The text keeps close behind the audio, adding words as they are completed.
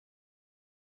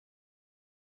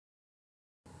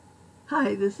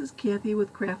Hi, this is Kathie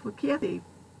with Craft with Kathie.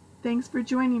 Thanks for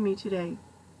joining me today.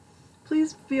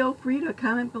 Please feel free to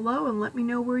comment below and let me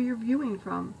know where you're viewing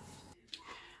from.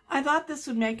 I thought this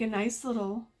would make a nice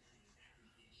little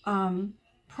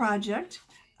project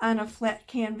on a flat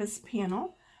canvas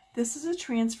panel. This is a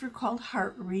transfer called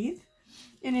Heart Wreath,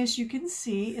 and as you can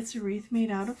see, it's a wreath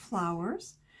made out of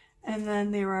flowers, and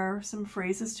then there are some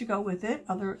phrases to go with it,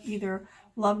 either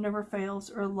love never fails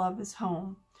or love is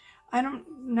home. I'm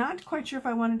not quite sure if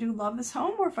I want to do love is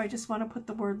home or if I just want to put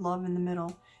the word love in the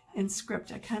middle in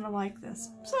script. I kind of like this.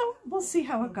 So we'll see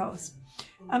how it goes.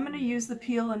 I'm going to use the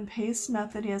peel and paste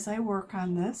method as I work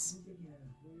on this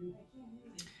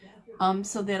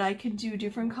so that I can do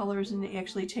different colors and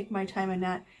actually take my time and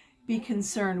not be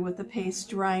concerned with the paste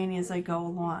drying as I go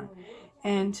along.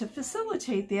 And to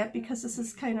facilitate that, because this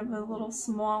is kind of a little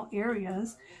small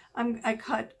areas, I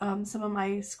cut some of my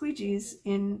squeegees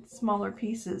in smaller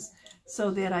pieces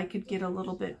so that I could get a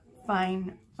little bit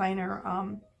finer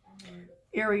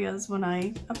areas when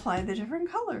I apply the different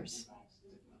colors.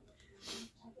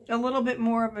 A little bit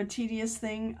more of a tedious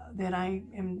thing that I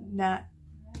am not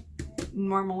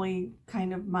normally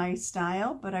kind of my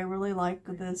style, but I really like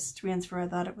this transfer. I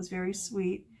thought it was very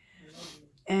sweet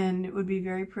and it would be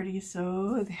very pretty,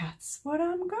 so that's what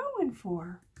I'm going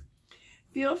for.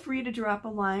 Feel free to drop a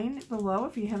line below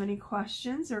if you have any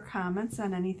questions or comments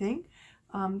on anything.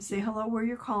 Say hello where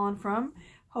you're calling from.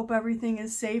 Hope everything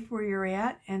is safe where you're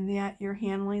at and that you're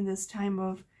handling this time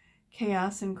of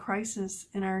chaos and crisis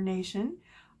in our nation.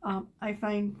 I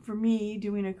find for me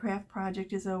doing a craft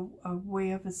project is a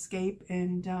way of escape,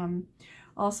 and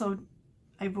also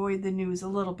I avoid the news a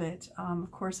little bit.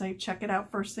 Of course, I check it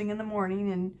out first thing in the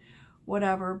morning and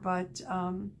whatever, but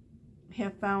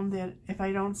have found that if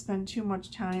I don't spend too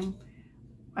much time,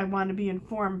 I want to be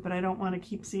informed, but I don't want to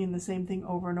keep seeing the same thing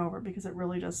over and over because it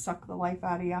really does suck the life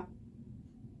out of you,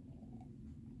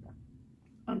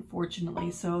 unfortunately.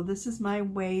 So this is my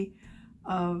way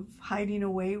of hiding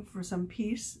away for some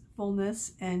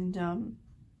peacefulness and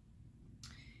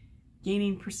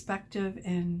gaining perspective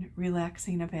and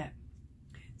relaxing a bit.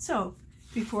 So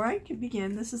before I can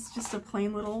begin, this is just a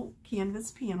plain little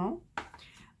canvas panel.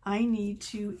 I need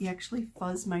to actually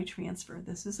fuzz my transfer.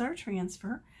 This is our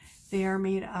transfer. They are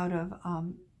made out of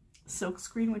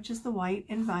silkscreen, which is the white,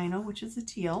 and vinyl, which is the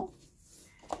teal.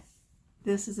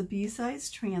 This is a B-size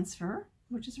transfer,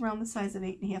 which is around the size of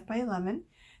 8.5 by 11.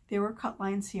 There were cut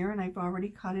lines here, and I've already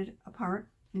cut it apart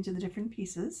into the different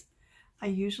pieces. I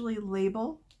usually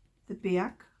label the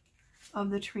back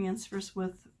of the transfers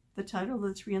with the title of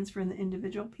the transfer and the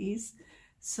individual piece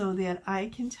so that I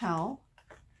can tell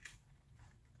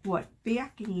what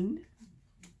backing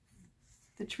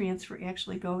the transfer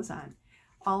actually goes on.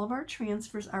 All of our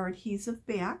transfers are adhesive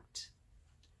backed,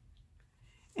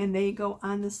 and they go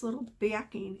on this little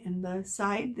backing, and the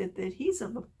side that the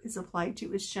adhesive is applied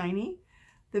to is shiny.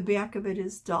 The back of it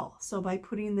is dull. So by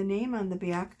putting the name on the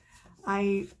back,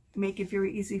 I make it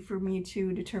very easy for me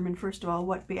to determine, first of all,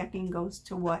 what backing goes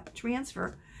to what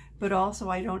transfer, but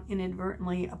also I don't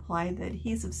inadvertently apply the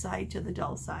adhesive side to the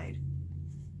dull side.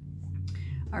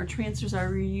 Our transfers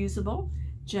are reusable,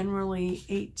 generally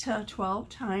 8 to 12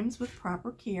 times with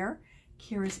proper care.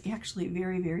 Care is actually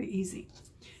very, very easy.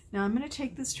 Now I'm going to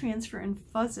take this transfer and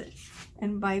fuzz it.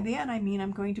 And by that I mean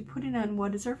I'm going to put it on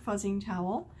what is our fuzzing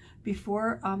towel.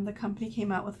 Before the company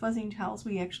came out with fuzzing towels,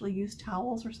 we actually used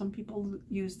towels, or some people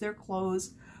use their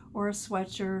clothes or a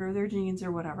sweatshirt or their jeans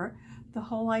or whatever. The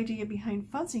whole idea behind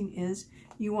fuzzing is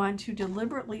you want to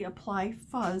deliberately apply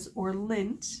fuzz or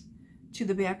lint to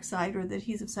the back side or the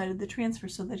adhesive side of the transfer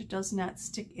so that it does not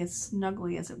stick as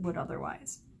snugly as it would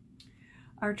otherwise.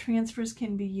 Our transfers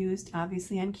can be used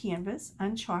obviously on canvas,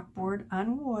 on chalkboard,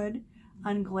 on wood,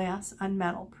 on glass, on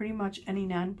metal, pretty much any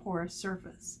non-porous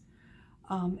surface.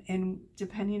 And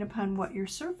depending upon what your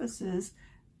surface is,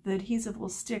 the adhesive will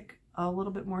stick a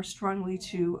little bit more strongly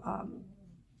to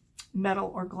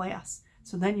metal or glass.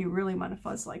 So then you really want to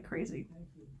fuzz like crazy.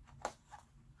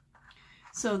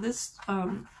 So this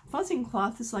fuzzing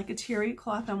cloth is like a terry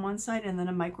cloth on one side and then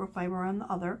a microfiber on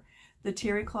the other. The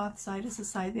terry cloth side is the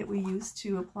side that we use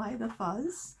to apply the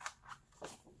fuzz.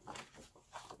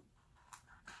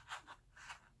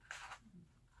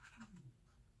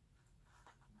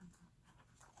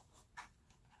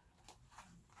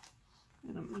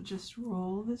 And I'm going to just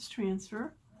roll this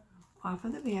transfer off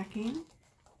of the backing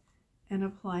and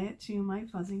apply it to my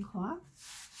fuzzing cloth.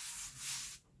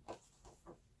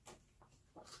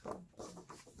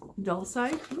 Dull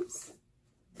side, oops,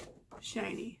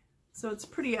 shiny. So it's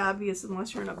pretty obvious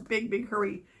unless you're in a big, big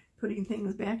hurry putting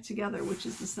things back together, which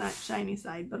is the shiny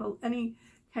side. But any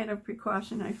kind of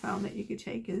precaution I found that you could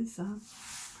take is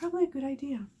probably a good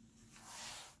idea.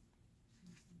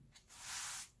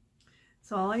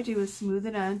 So all I do is smooth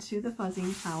it onto the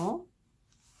fuzzing towel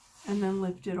and then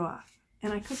lift it off.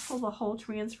 And I could pull the whole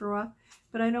transfer off,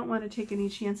 but I don't want to take any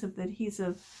chance of the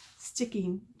adhesive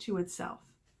sticking to itself.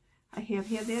 I have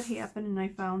had that happen, and I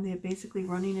found that basically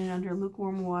running it under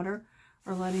lukewarm water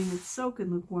or letting it soak in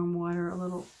lukewarm water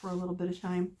for a little bit of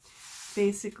time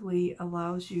basically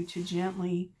allows you to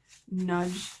gently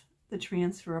nudge the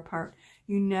transfer apart.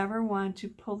 You never want to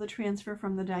pull the transfer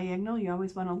from the diagonal. You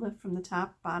always want to lift from the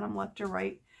top, bottom, left or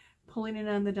right. Pulling it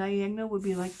on the diagonal would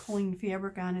be like pulling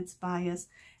fabric on its bias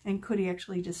and could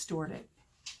actually distort it.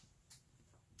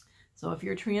 So if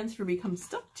your transfer becomes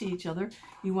stuck to each other,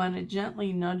 you want to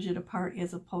gently nudge it apart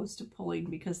as opposed to pulling,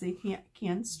 because they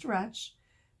can stretch.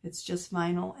 It's just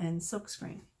vinyl and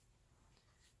silkscreen.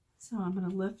 So I'm going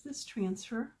to lift this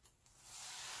transfer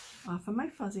off of my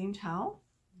fuzzing towel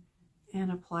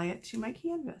and apply it to my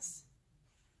canvas.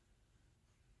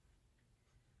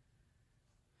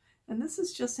 And this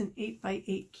is just an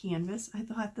 8x8 canvas. I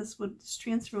thought this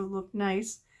transfer would look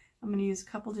nice. I'm going to use a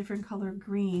couple different color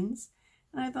greens.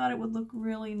 And I thought it would look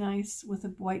really nice with a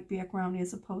white background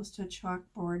as opposed to a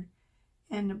chalkboard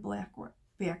and a black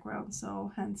background.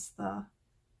 So hence the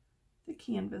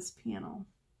canvas panel.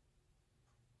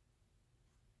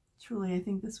 Truly, I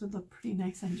think this would look pretty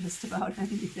nice on just about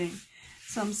anything.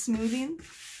 So I'm smoothing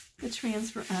the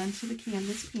transfer onto the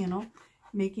canvas panel,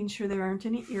 making sure there aren't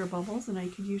any air bubbles, and I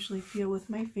could usually feel with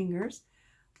my fingers,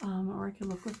 or I could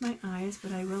look with my eyes,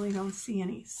 but I really don't see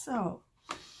any. So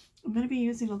I'm going to be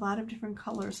using a lot of different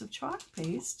colors of chalk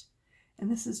paste,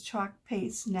 and this is chalk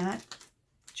paste, not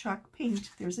chalk paint.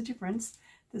 There's a difference.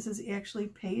 This is actually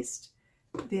paste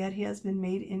that has been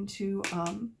made into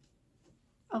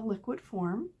a liquid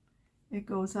form. It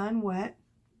goes on wet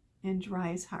and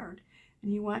dries hard.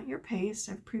 And you want your paste,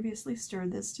 I've previously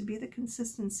stirred this, to be the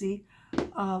consistency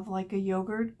of like a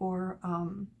yogurt or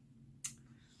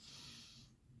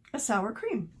a sour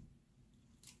cream.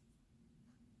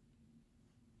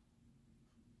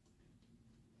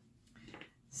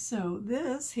 So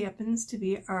this happens to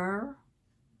be our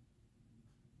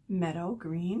meadow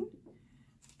green,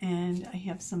 and I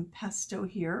have some pesto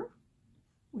here,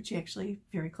 which actually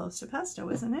very close to pesto,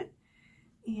 isn't it?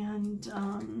 And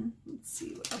let's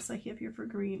see what else I have here for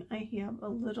green. I have a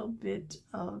little bit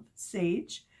of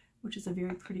sage, which is a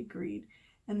very pretty green.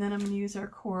 And then I'm going to use our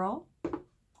coral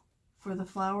for the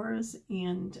flowers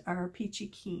and our peachy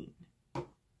keen.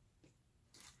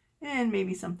 And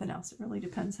maybe something else. It really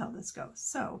depends how this goes.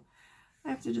 So I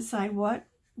have to decide what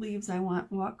leaves I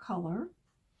want, what color.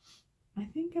 I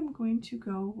think I'm going to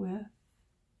go with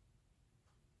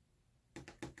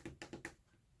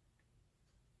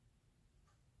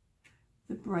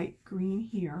the bright green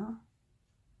here,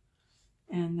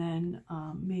 and then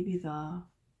maybe the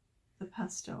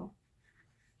pesto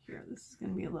here. This is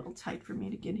going to be a little tight for me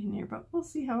to get in here, but we'll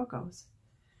see how it goes.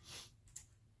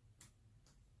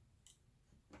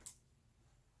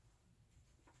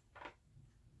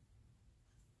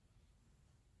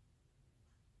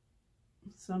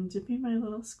 So I'm dipping my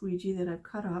little squeegee that I've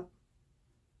cut up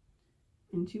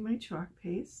into my chalk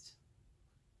paste,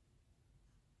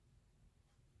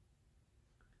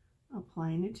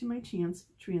 applying it to my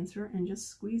transfer and just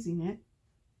squeezing it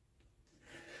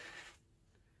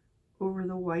over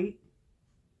the white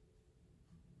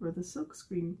or the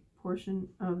silkscreen portion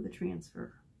of the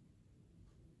transfer.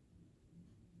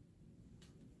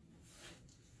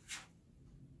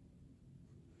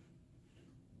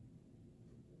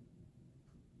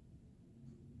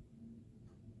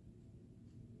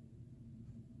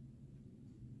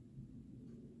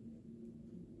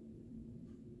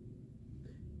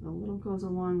 A little goes a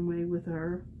long way with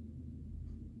our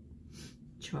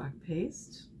chalk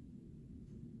paste.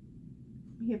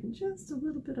 We have just a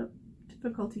little bit of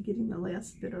difficulty getting the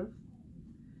last bit of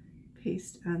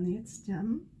paste on that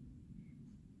stem.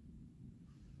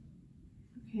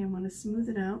 Okay, I want to smooth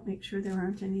it out, make sure there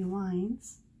aren't any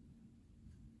lines,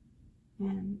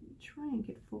 and try and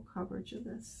get full coverage of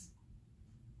this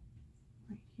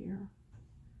right here.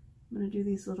 I'm going to do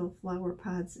these little flower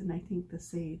pods and I think the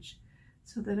sage.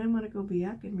 So then I'm going to go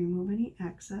back and remove any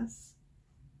excess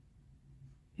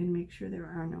and make sure there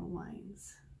are no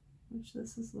lines, which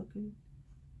this is looking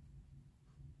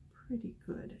pretty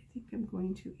good. I think I'm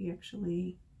going to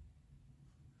actually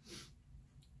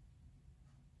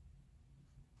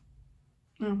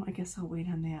I guess I'll wait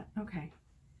on that. Okay.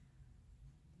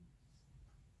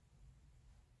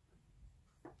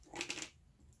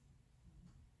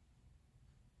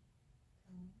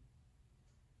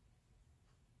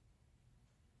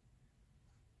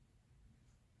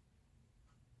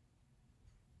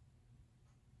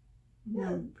 And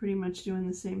I'm pretty much doing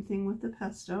the same thing with the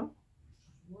pesto.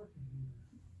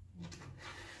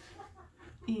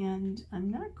 And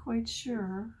I'm not quite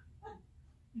sure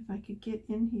if I could get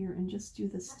in here and just do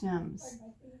the stems.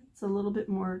 It's a little bit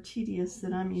more tedious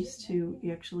than I'm used to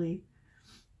actually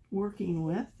working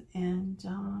with. And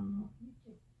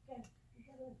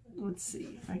let's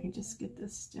see if I can just get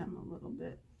this stem a little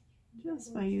bit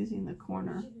just by using the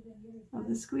corner of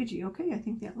the squeegee. Okay, I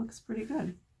think that looks pretty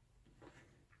good.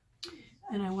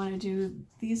 And I want to do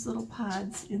these little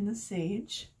pods in the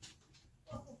sage.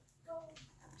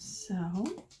 So,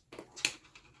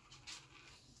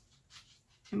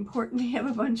 important to have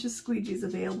a bunch of squeegees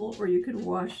available, or you could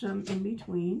wash them in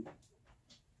between.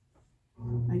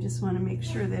 I just want to make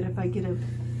sure that if I get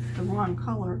the wrong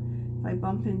color, if I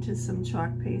bump into some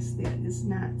chalk paste that is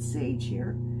not sage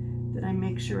here, that I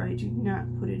make sure I do not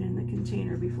put it in the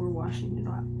container before washing it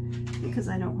off, because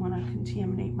I don't want to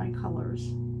contaminate my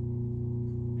colors.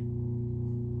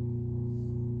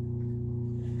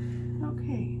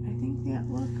 Okay, I think that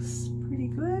looks pretty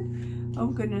good. Oh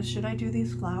goodness, should I do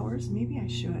these flowers? Maybe I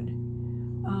should.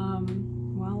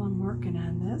 While I'm working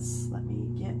on this, let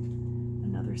me get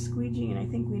another squeegee, and I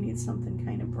think we need something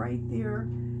kind of bright there.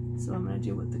 So I'm going to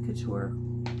do with the Couture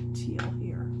teal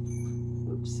here.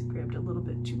 Oops, grabbed a little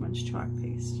bit too much chalk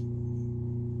paste.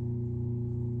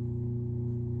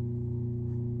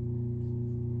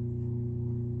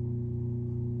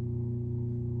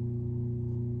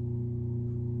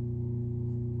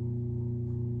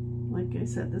 Like I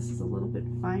said, this is a little bit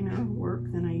finer work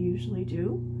than I usually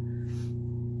do,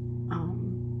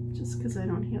 just because I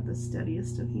don't have the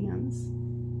steadiest of hands.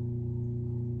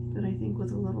 But I think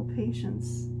with a little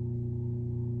patience,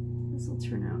 this will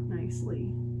turn out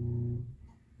nicely.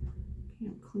 Okay,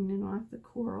 I'm cleaning off the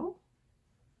coral.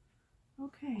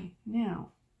 Okay,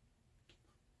 now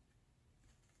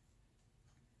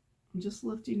I'm just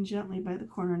lifting gently by the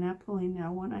corner, not pulling.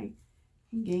 Now when I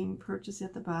gain purchase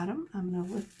at the bottom, I'm going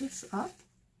to lift this up.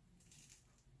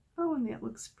 Oh, and that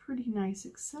looks pretty nice,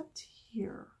 except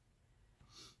here.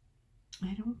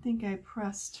 I don't think I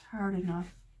pressed hard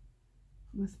enough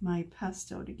with my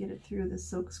pesto to get it through the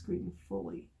silkscreen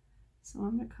fully. So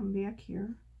I'm going to come back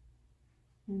here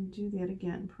and do that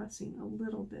again, pressing a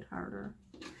little bit harder.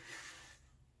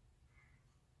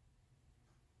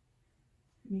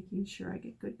 Making sure I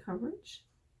get good coverage.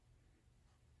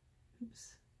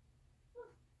 Oops.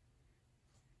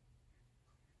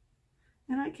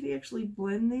 And I could actually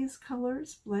blend these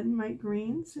colors, blend my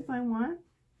greens if I want.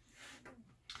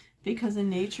 Because in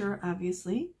nature,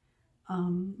 obviously,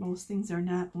 most things are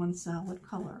not one solid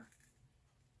color.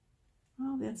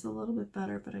 Oh, that's a little bit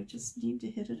better, but I just need to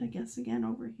hit it, I guess, again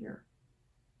over here.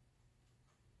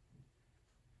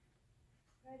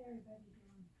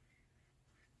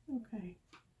 Okay.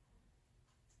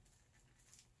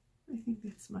 I think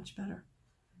that's much better.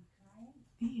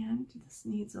 And this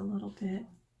needs a little bit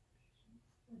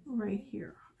right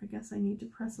here. I guess I need to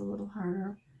press a little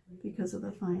harder because of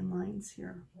the fine lines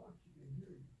here.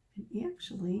 And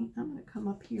actually, I'm going to come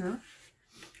up here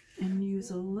and use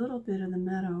a little bit of the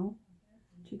meadow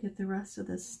to get the rest of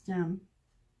the stem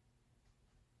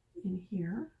in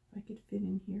here. If I could fit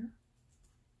in here.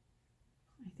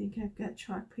 I think I've got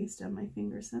chalk paste on my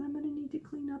fingers, and I'm going to need to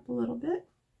clean up a little bit.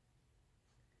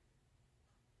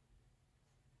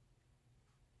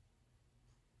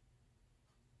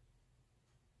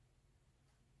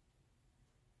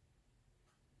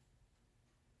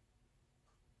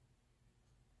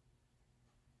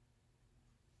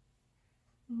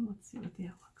 Let's see what that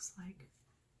looks like.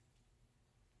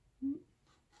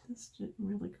 This didn't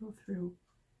really go through.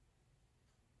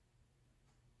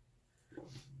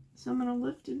 So I'm going to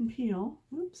lift and peel.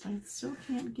 Oops, I still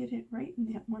can't get it right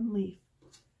in that one leaf.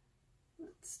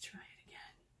 Let's try it again.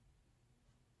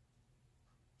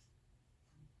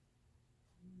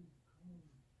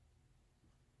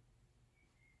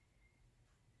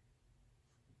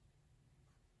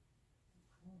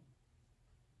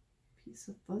 Piece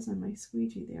of fuzz on my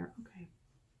squeegee there. Okay.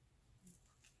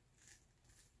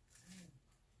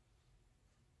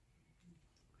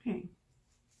 Okay.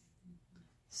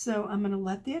 So I'm going to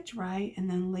let that dry and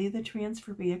then lay the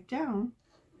transfer back down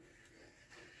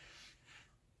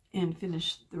and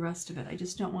finish the rest of it. I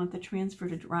just don't want the transfer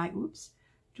to dry,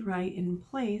 dry in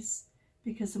place,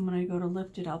 because then when I go to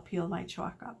lift it, I'll peel my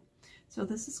chalk up. So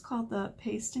this is called the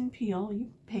paste and peel.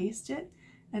 You paste it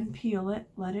and peel it,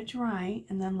 let it dry,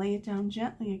 and then lay it down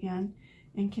gently again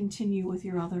and continue with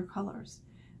your other colors.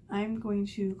 I'm going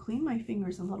to clean my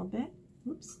fingers a little bit,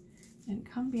 and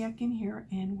come back in here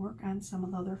and work on some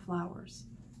of the other flowers.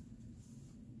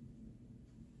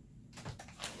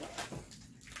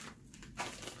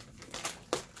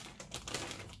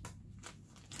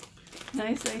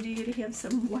 nice idea to have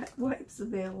some wet wipes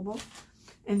available,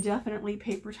 and definitely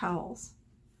paper towels,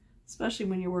 especially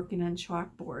when you're working on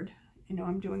chalkboard. I know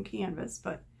I'm doing canvas,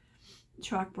 but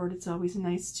chalkboard, it's always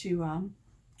nice to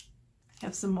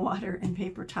have some water and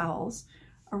paper towels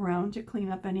around to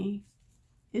clean up any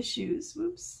issues,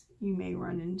 whoops, you may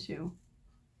run into.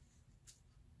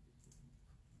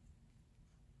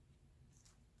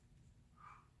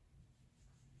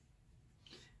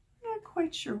 Not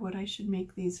quite sure what I should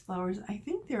make these flowers. I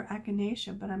think they're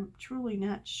echinacea, but I'm truly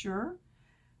not sure.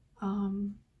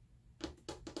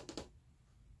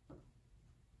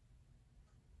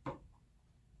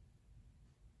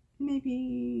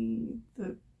 Maybe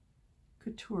the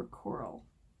Couture coral,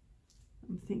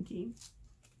 I'm thinking.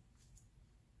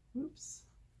 Oops.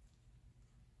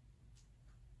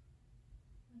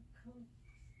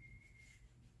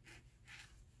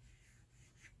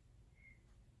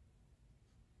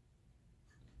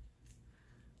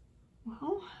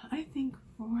 Well, I think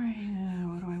for,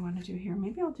 what do I want to do here?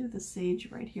 Maybe I'll do the sage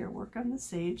right here. Work on the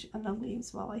sage and the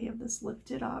leaves while I have this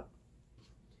lifted up.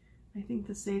 I think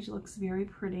the sage looks very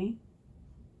pretty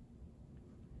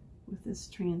with this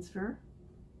transfer.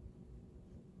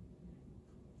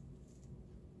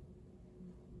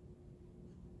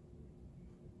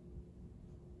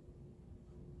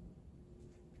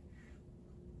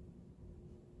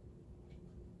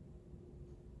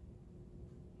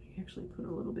 I actually put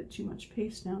a little bit too much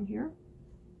paste down here.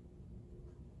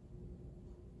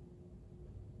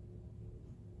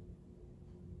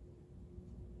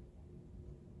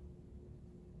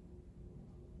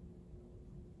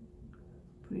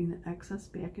 Putting the excess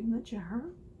back in the jar.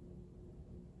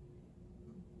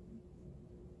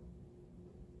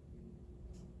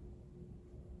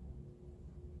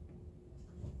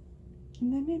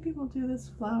 And then maybe we'll do this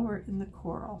flower in the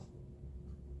coral.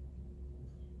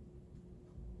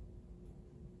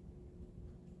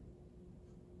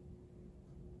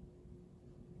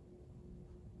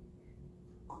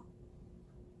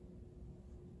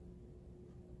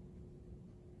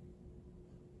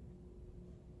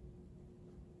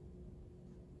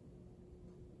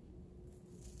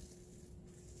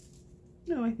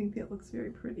 No, I think that looks very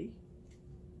pretty.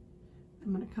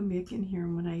 I'm going to come back in here,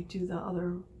 and when I do the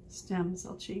other stems,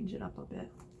 I'll change it up a bit.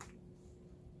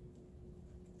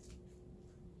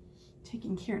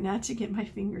 Taking care not to get my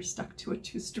finger stuck to it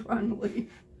too strongly.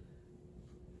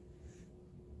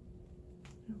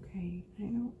 Okay, I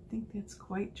don't think that's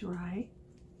quite dry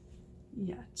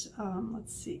yet.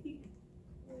 Let's see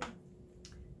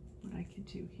what I can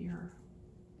do here.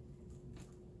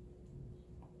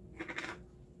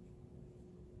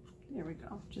 There we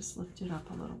go, just lift it up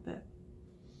a little bit.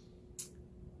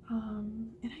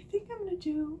 And I think I'm going to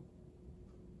do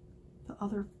the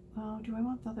other, do I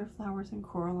want the other flowers in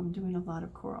coral? I'm doing a lot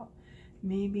of coral.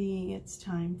 Maybe it's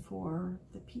time for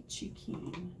the peachy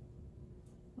keen.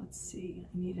 Let's see,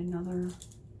 I need another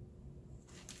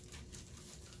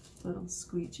little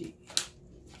squeegee,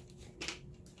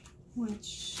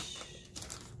 which,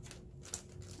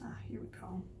 here we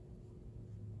go.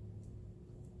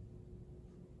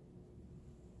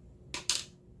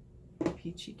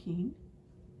 Peachy keen.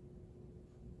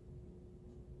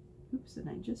 Oops, and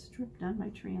I just dripped on my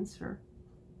transfer.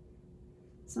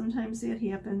 Sometimes that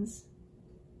happens.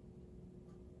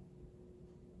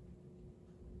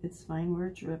 It's fine where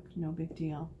it dripped, no big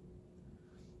deal.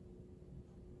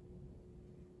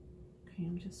 Okay,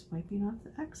 I'm just wiping off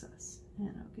the excess,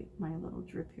 and I'll get my little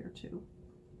drip here too.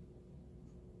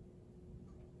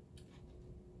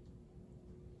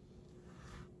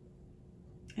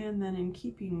 And then in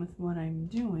keeping with what I'm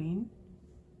doing,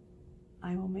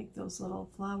 I will make those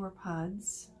little flower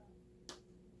pods,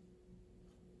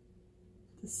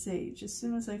 the sage, as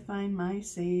soon as I find my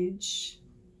sage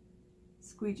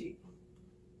squeegee.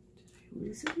 Did I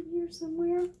lose it in here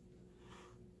somewhere?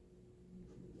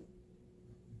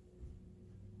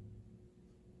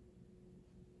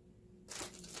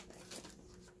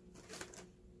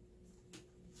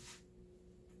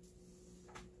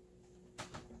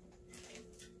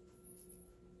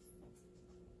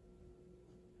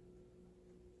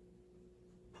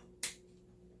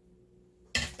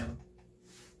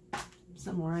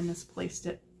 Somewhere I misplaced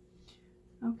it.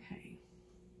 Okay.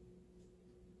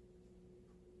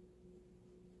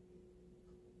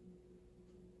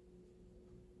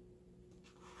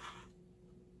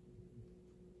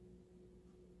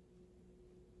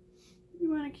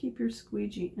 You want to keep your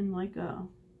squeegee in like a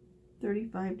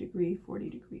 35-degree,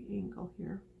 40-degree angle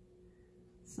here.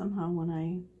 Somehow when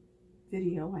I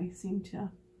video, I seem to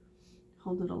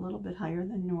hold it a little bit higher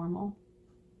than normal.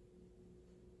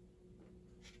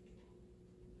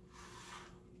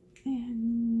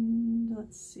 And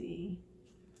let's see,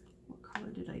 what color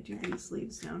did I do these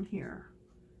leaves down here?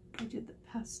 I did the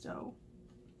pesto.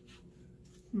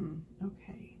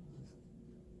 Okay.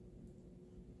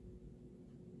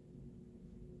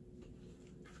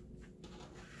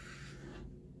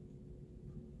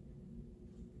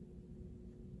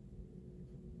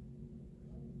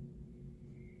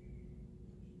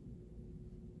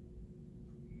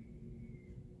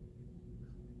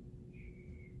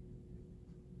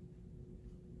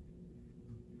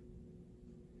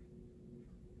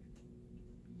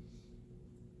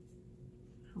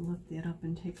 I'll look that up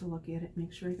and take a look at it,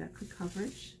 make sure I got good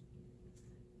coverage.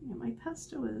 Yeah, my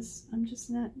pesto is, I'm just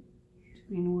not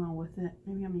doing well with it.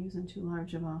 Maybe I'm using too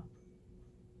large of a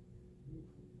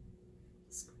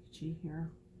squeegee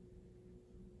here.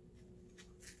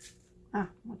 Ah,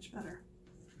 much better.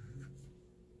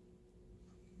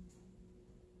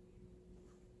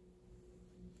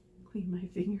 Clean my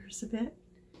fingers a bit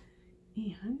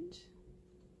and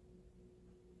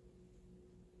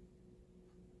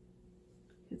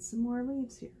get some more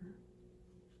leaves here.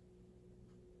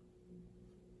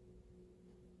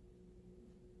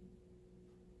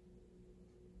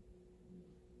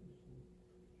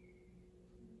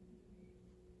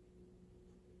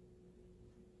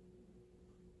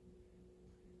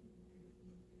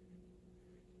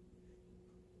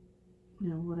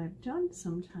 Now what I've done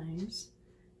sometimes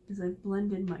is I've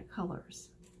blended my colors.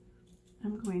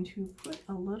 I'm going to put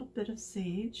a little bit of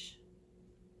sage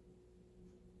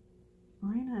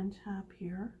right on top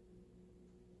here,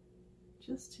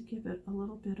 just to give it a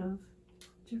little bit of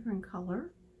different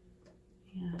color.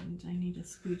 And I need a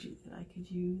squeegee that I could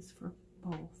use for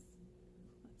both.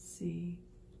 Let's see,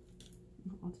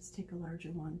 I'll just take a larger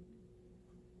one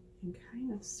and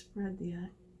kind of spread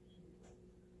that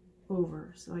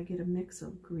over so I get a mix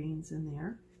of greens in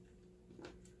there.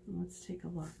 And let's take a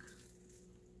look.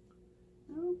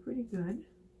 Oh, pretty good.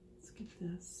 Let's get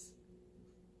this.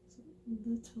 A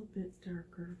little bit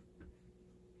darker.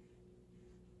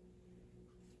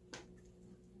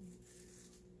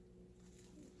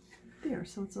 There,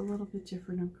 so it's a little bit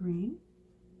different of green.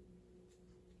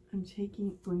 I'm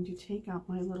going to take out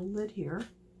my little lid here.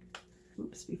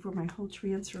 Oops, before my whole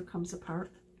transfer comes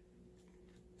apart.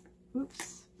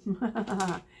 Oops.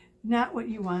 Not what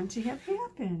you want to have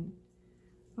happen.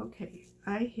 Okay,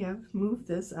 I have moved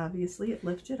this, obviously it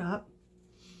lifted up.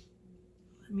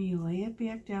 Let me lay it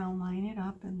back down, line it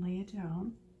up and lay it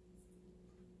down.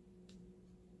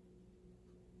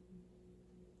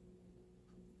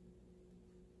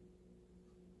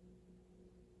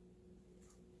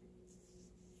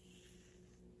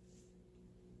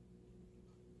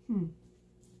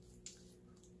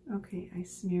 Okay, I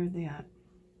smeared that.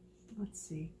 Let's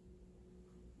see.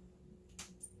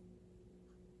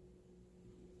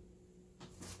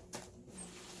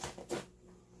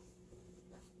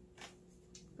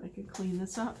 If I could clean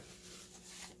this up.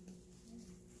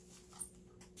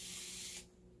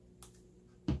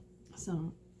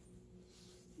 Some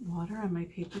water on my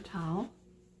paper towel.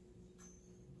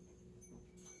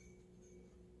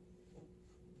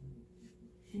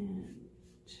 And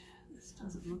this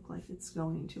doesn't look like it's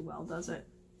going too well, does it?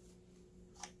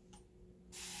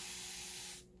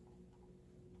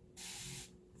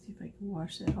 See if I can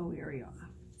wash that whole area off.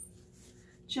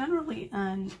 Generally,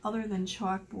 on other than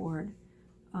chalkboard,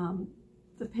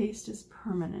 the paste is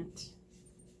permanent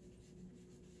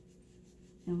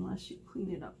unless you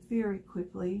clean it up very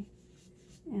quickly.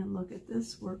 And look at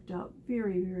this, worked out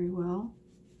very, very well.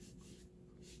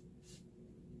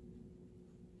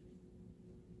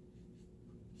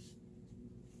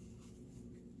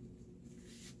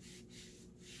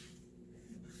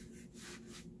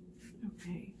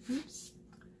 Okay, oops.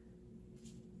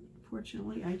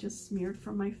 Fortunately, I just smeared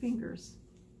from my fingers.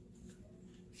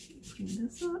 Clean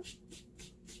this up.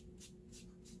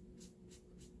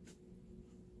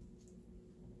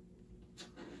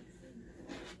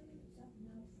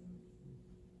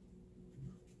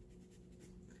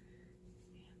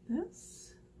 And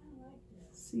this.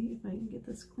 See if I can get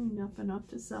this cleaned up enough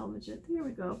to salvage it. There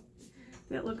we go.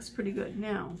 That looks pretty good.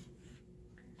 Now,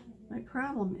 my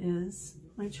problem is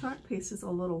my chalk paste is a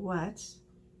little wet,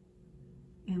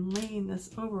 and laying this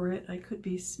over it, I could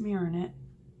be smearing it.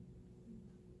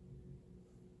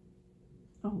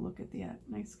 Oh, look at that.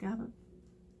 Nice got a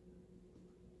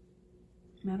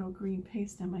metal green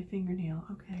paste on my fingernail.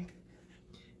 Okay.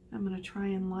 I'm going to try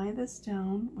and lie this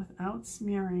down without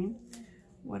smearing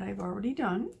what I've already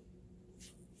done.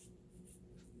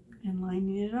 And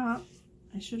lining it up.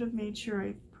 I should have made sure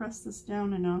I pressed this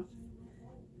down enough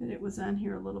that it was on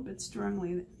here a little bit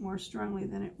strongly, more strongly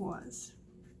than it was.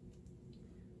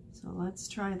 So let's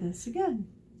try this again.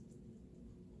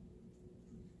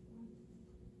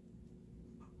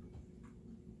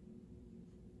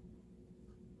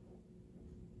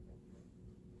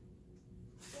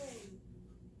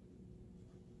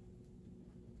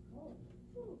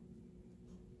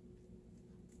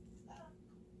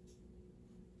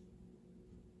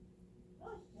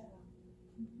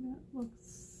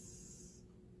 looks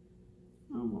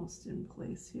almost in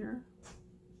place here.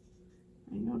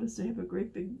 I noticed I have a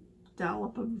great big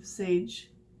dollop of sage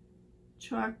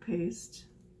chalk paste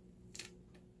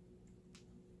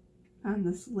on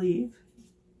this sleeve.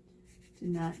 Did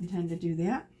not intend to do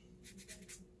that.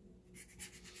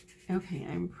 Okay,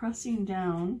 I'm pressing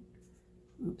down.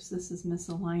 Oops, this is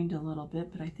misaligned a little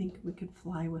bit, but I think we could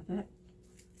fly with it.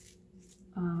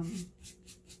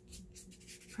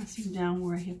 Pressing down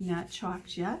where I have not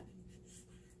chalked yet.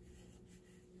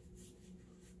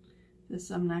 This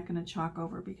I'm not going to chalk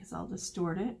over because I'll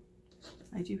distort it.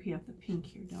 I do have the pink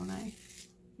here, don't I?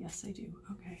 Yes, I do.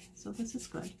 Okay, so this is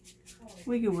good.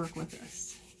 We can work with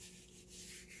this.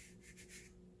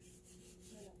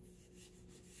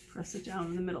 Press it down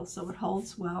in the middle so it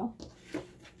holds well.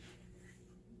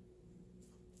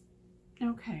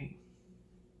 Okay.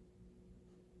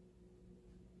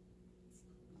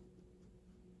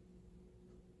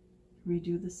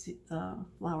 Redo the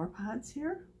flower pods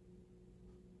here.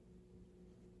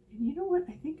 And you know what?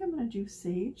 I think I'm going to do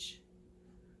sage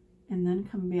and then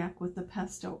come back with the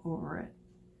pesto over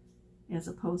it, as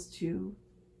opposed to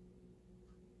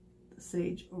the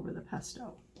sage over the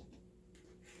pesto.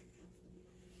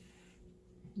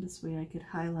 This way I could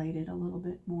highlight it a little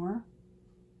bit more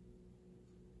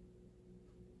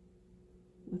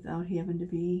without having to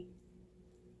be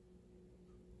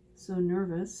so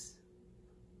nervous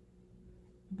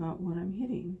about what I'm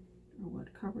hitting or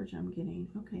what coverage I'm getting.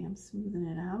 Okay, I'm smoothing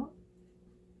it out.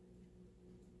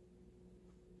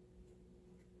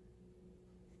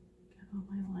 Got all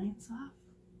my lines off.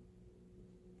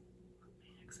 Put my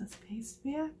excess paste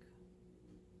back.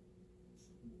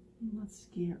 And let's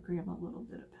grab a little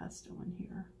bit of pesto in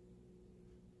here.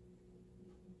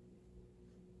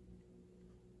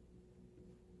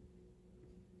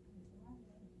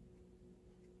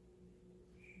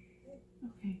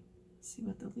 Okay, see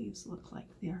what the leaves look like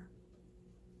there.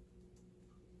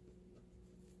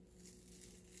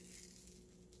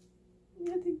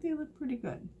 I think they look pretty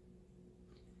good.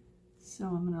 So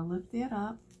I'm going to lift that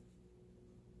up.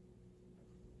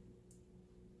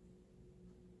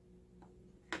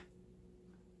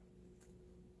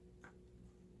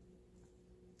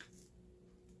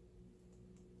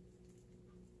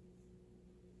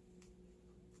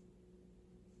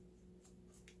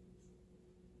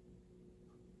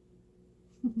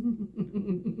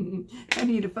 I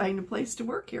need to find a place to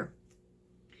work here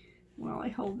while I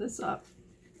hold this up.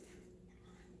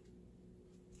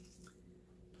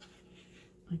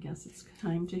 I guess it's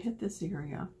time to hit this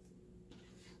area.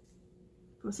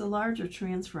 If it was a larger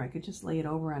transfer, I could just lay it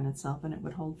over on itself and it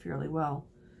would hold fairly well.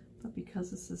 But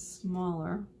because this is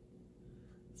smaller,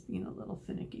 it's being a little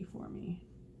finicky for me.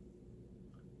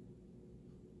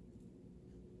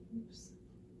 Oops.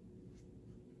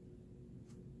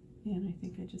 And I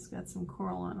think I just got some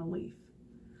coral on a leaf.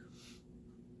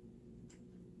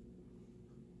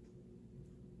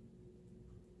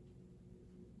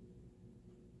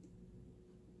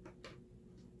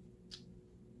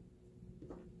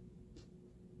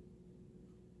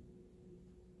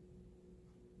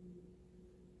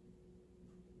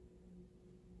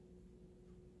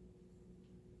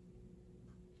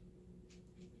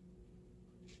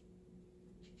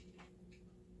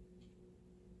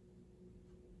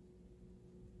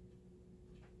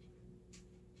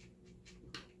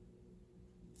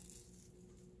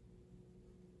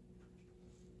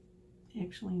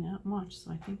 Actually not much,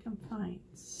 so I think I'm fine.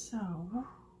 So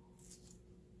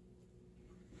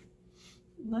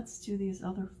let's do these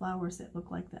other flowers that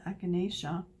look like the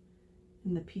echinacea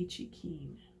and the peachy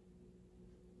keen.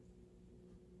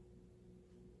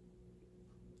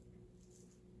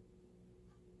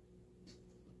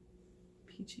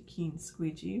 Peachy keen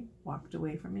squeegee walked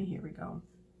away from me. Here we go.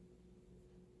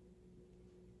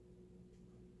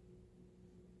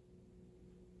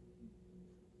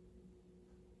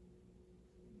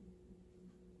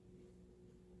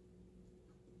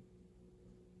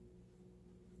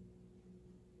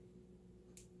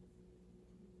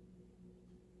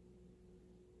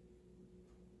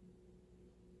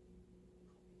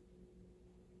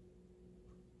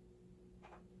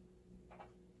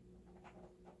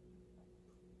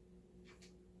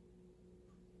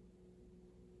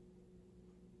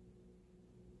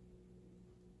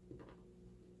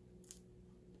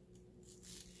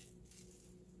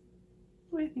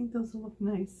 I think those will look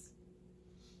nice.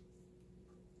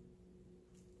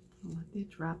 I'll let that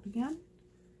drop again.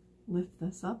 Lift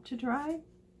this up to dry.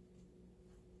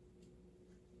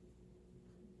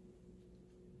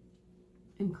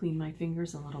 And clean my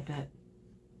fingers a little bit.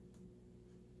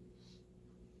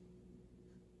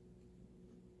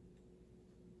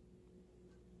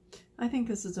 I think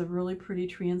this is a really pretty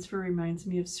transfer. Reminds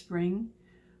me of spring.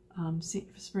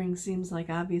 Spring seems like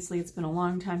obviously it's been a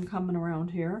long time coming around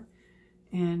here.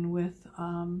 And with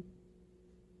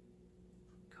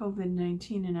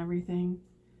COVID-19 and everything,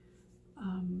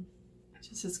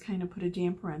 just has kind of put a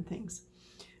damper on things.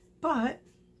 But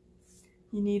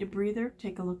you need a breather.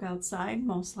 Take a look outside.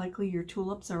 Most likely your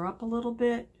tulips are up a little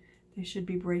bit. They should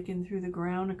be breaking through the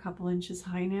ground a couple inches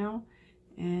high now,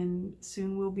 and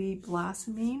soon will be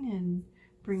blossoming and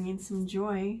bringing some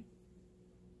joy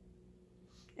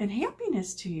and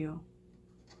happiness to you.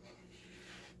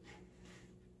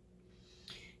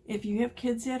 If you have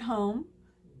kids at home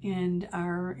and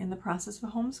are in the process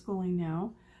of homeschooling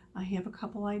now, I have a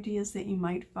couple ideas that you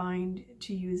might find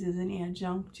to use as an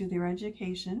adjunct to their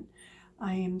education.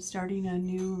 I am starting a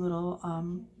new little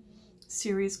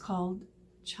series called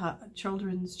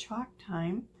Children's Chalk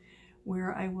Time,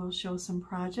 where I will show some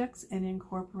projects and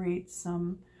incorporate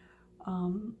some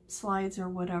slides or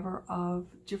whatever of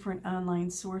different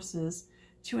online sources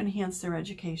to enhance their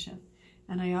education.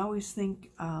 And I always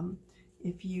think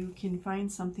if you can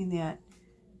find something that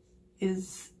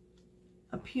is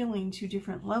appealing to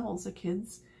different levels of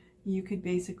kids, you could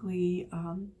basically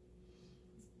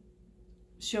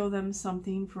show them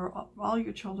something for all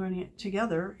your children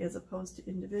together as opposed to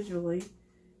individually.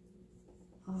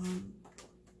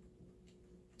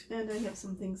 And I have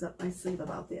some things up my sleeve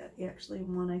about that. Actually,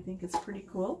 one I think is pretty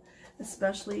cool,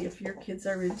 especially if your kids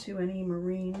are into any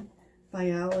marine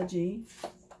biology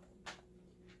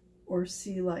or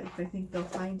sea life. I think they'll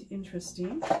find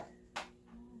interesting.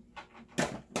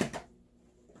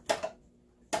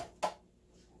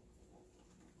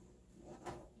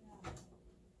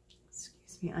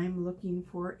 Excuse me, I'm looking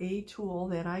for a tool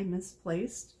that I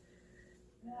misplaced.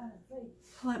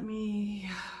 Let me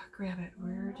grab it.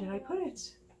 Where did I put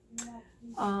it?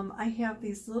 I have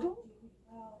these little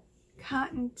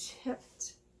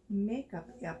cotton-tipped makeup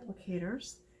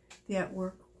applicators that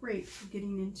work great for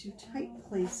getting into tight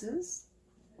places.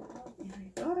 And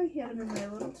I thought I had them in my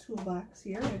little toolbox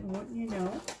here, and wouldn't you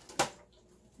know,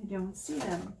 I don't see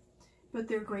them. But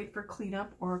they're great for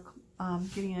cleanup or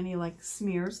getting any like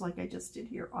smears like I just did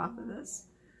here off of this.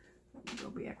 Let me go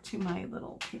back to my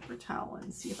little paper towel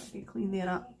and see if I can clean that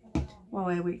up while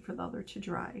I wait for the other to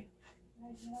dry.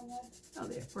 Oh,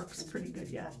 that works pretty good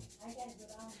yet.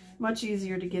 Much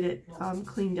easier to get it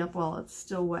cleaned up while it's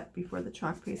still wet before the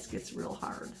chalk paste gets real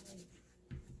hard.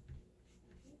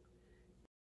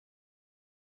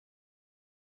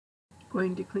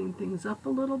 Going to clean things up a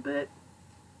little bit,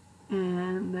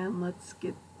 and then let's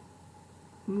get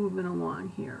moving along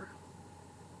here.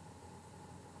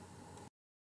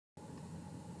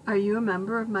 Are you a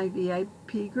member of my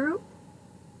VIP group?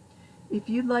 If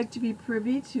you'd like to be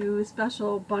privy to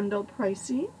special bundle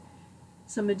pricing,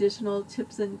 some additional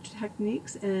tips and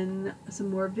techniques, and some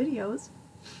more videos,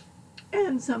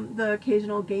 and the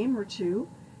occasional game or two,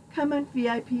 comment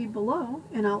VIP below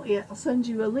and I'll send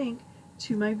you a link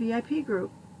to my VIP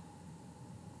group.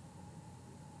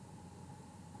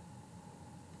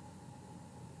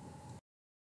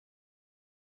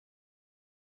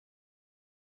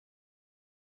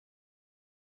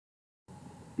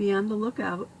 Be on the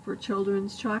lookout for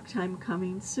Children's Chalk Time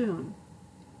coming soon.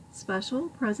 Special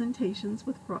presentations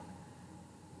with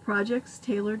projects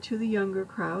tailored to the younger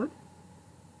crowd,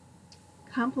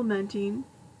 complementing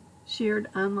shared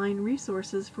online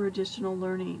resources for additional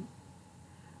learning.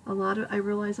 I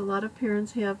realize a lot of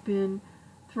parents have been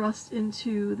thrust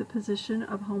into the position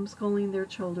of homeschooling their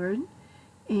children,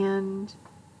 and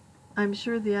I'm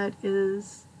sure that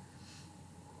is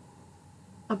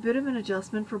a bit of an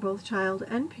adjustment for both child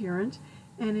and parent,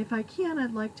 and if I can,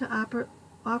 I'd like to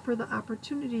offer the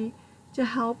opportunity to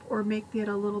help or make that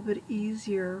a little bit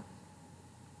easier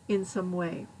in some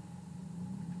way.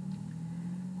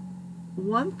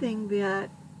 One thing that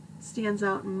stands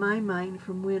out in my mind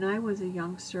from when I was a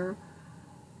youngster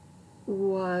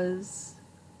was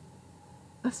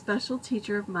a special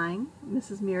teacher of mine,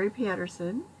 Mrs. Mary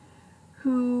Patterson,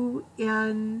 who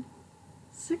in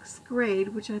 6th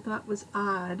grade, which I thought was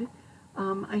odd,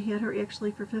 I had her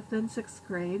actually for 5th and 6th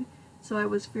grade, so I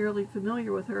was fairly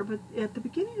familiar with her, but at the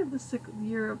beginning of the 6th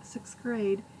year of 6th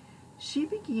grade, she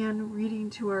began reading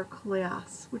to our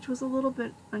class, which was a little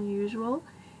bit unusual,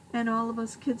 and all of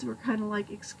us kids were kind of like,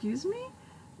 excuse me?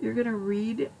 You're going to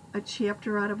read a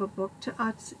chapter out of a book to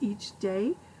us each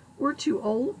day? We're too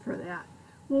old for that.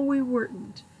 Well, we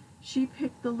weren't. She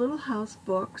picked the Little House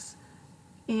books,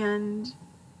 and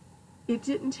it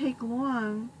didn't take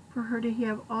long for her to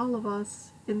have all of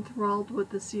us enthralled with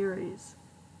the series.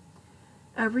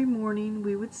 Every morning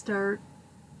we would start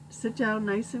sit down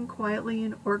nice and quietly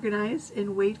and organized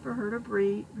and wait for her to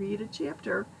read a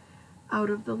chapter out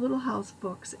of the Little House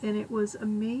books. And it was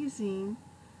amazing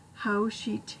how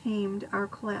she tamed our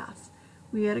class.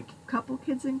 We had a couple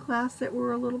kids in class that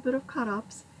were a little bit of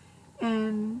cut-ups,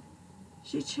 and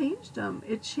she changed them.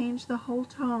 It changed the whole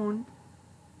tone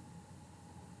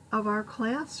of our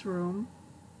classroom,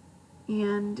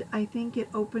 and I think it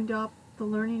opened up the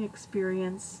learning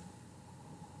experience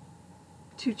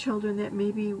to children that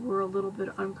maybe were a little bit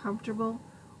uncomfortable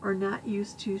or not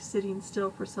used to sitting still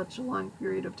for such a long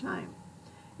period of time.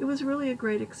 It was really a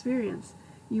great experience.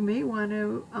 You may want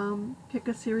to pick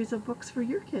a series of books for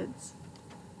your kids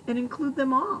and include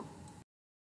them all.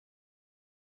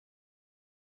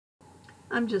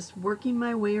 I'm just working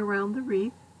my way around the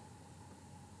wreath,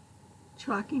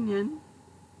 chalking in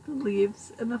the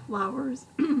leaves and the flowers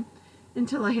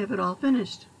until I have it all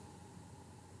finished.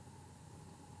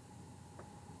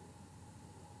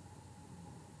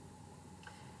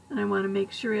 And I want to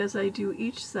make sure as I do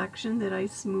each section that I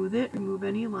smooth it, remove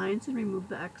any lines, and remove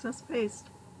the excess paste.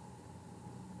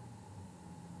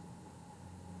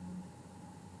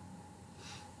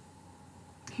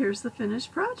 Here's the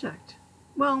finished project.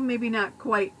 Well, maybe not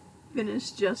quite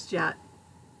finished just yet.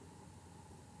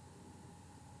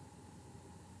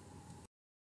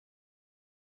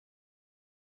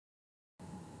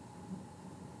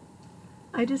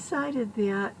 I decided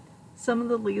that some of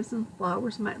the leaves and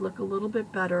flowers might look a little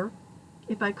bit better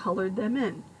if I colored them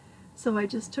in. So I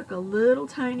just took a little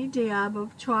tiny dab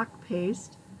of chalk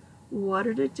paste,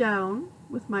 watered it down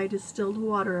with my distilled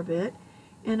water a bit,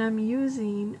 and I'm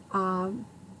using a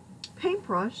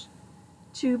paintbrush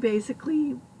to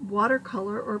basically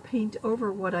watercolor or paint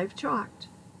over what I've chalked.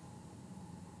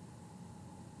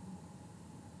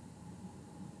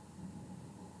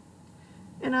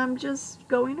 And I'm just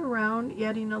going around,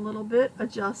 adding a little bit,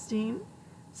 adjusting,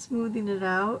 smoothing it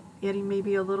out, adding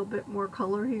maybe a little bit more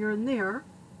color here and there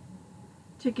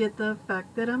to get the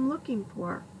effect that I'm looking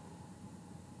for.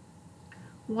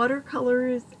 Watercolor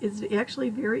is actually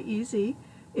very easy.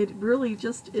 It really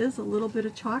just is a little bit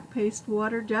of chalk paste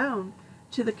watered down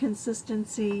to the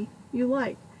consistency you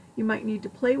like. You might need to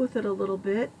play with it a little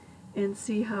bit and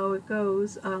see how it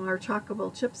goes. Our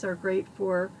chalkable chips are great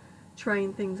for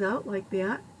trying things out like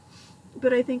that,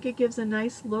 but I think it gives a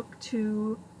nice look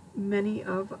to many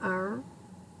of our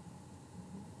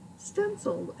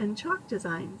stencil and chalk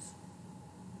designs.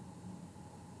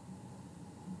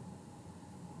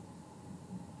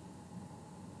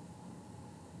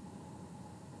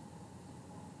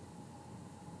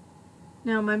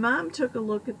 Now my mom took a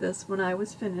look at this when I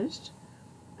was finished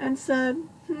and said,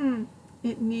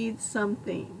 it needs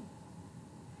something.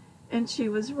 And she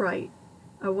was right.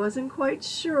 I wasn't quite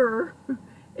sure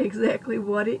exactly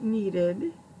what it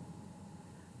needed,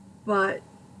 but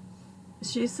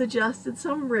she suggested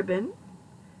some ribbon,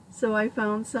 so I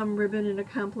found some ribbon in a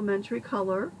complementary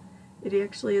color. It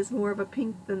actually is more of a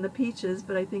pink than the peaches,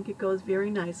 but I think it goes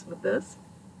very nice with this.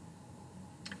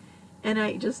 And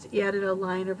I just added a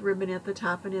line of ribbon at the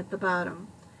top and at the bottom.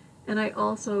 And I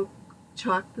also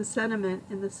chalked the sentiment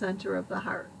in the center of the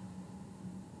heart.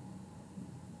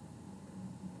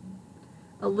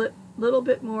 A little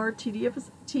bit more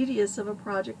tedious of a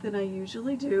project than I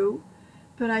usually do,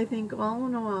 but I think all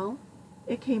in all,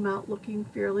 it came out looking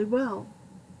fairly well.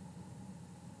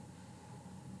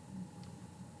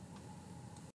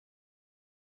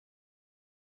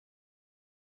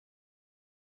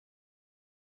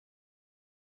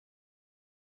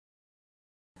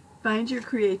 Find your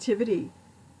creativity.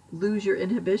 Lose your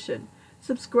inhibition.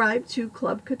 Subscribe to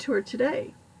Club Couture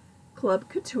today. Club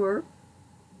Couture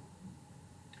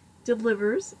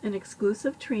delivers an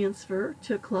exclusive transfer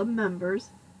to club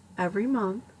members every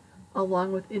month,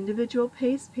 along with individual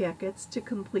paste packets to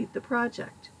complete the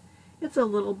project. It's a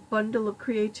little bundle of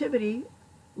creativity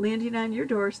landing on your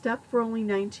doorstep for only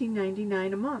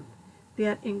 $19.99 a month.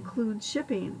 That includes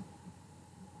shipping.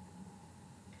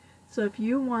 So if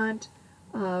you want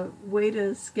a way to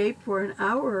escape for an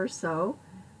hour or so,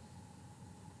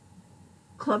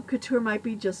 Club Couture might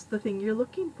be just the thing you're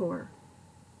looking for.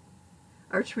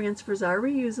 Our transfers are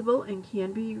reusable and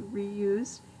can be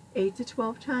reused 8 to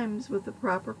 12 times with the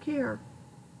proper care.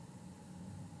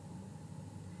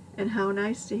 And how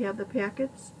nice to have the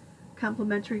packets,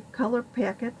 complimentary color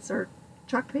packets or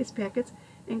chalk paste packets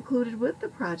included with the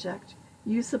project.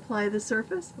 You supply the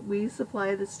surface, we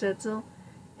supply the stencil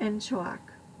and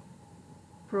chalk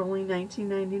for only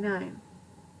 $19.99.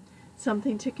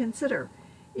 Something to consider.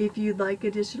 If you'd like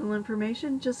additional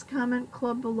information, just comment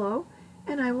Club below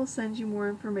and I will send you more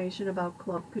information about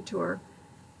Club Couture.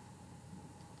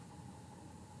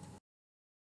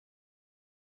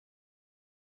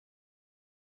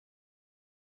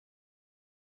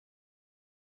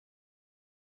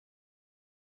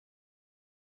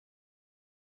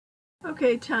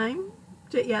 Okay, time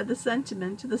to add the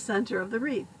sentiment to the center of the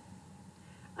wreath.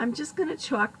 I'm just going to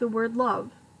chalk the word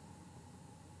love.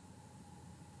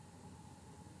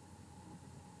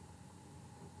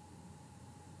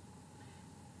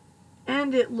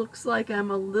 And it looks like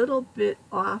I'm a little bit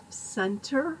off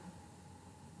center.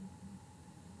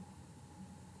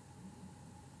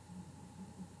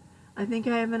 I think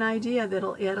I have an idea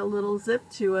that'll add a little zip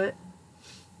to it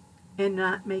and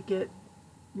not make it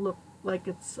look like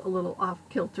it's a little off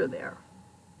kilter there.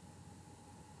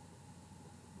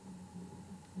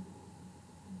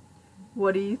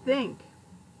 What do you think?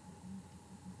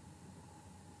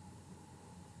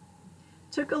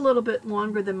 Took a little bit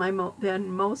longer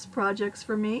than most projects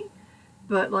for me,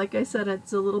 but like I said,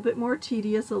 it's a little bit more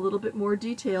tedious, a little bit more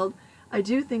detailed. I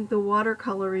do think the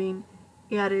watercoloring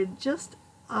added just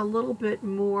a little bit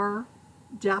more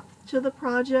depth to the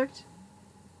project,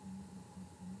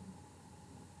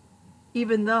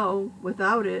 even though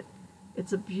without it,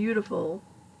 it's a beautiful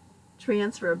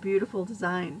transfer, a beautiful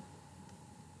design.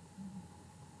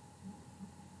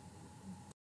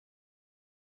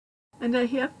 And I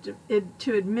have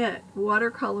to admit,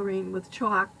 watercoloring with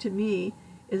chalk to me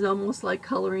is almost like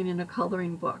coloring in a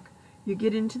coloring book. You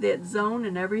get into that zone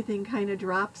and everything kind of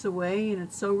drops away, and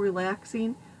it's so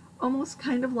relaxing, almost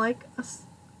kind of like a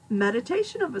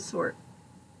meditation of a sort.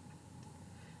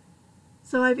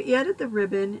 So I've added the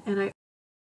ribbon and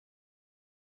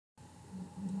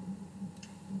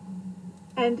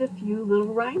a few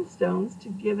little rhinestones to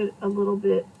give it a little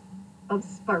bit of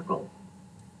sparkle.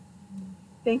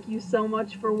 Thank you so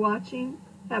much for watching.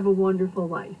 Have a wonderful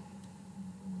life.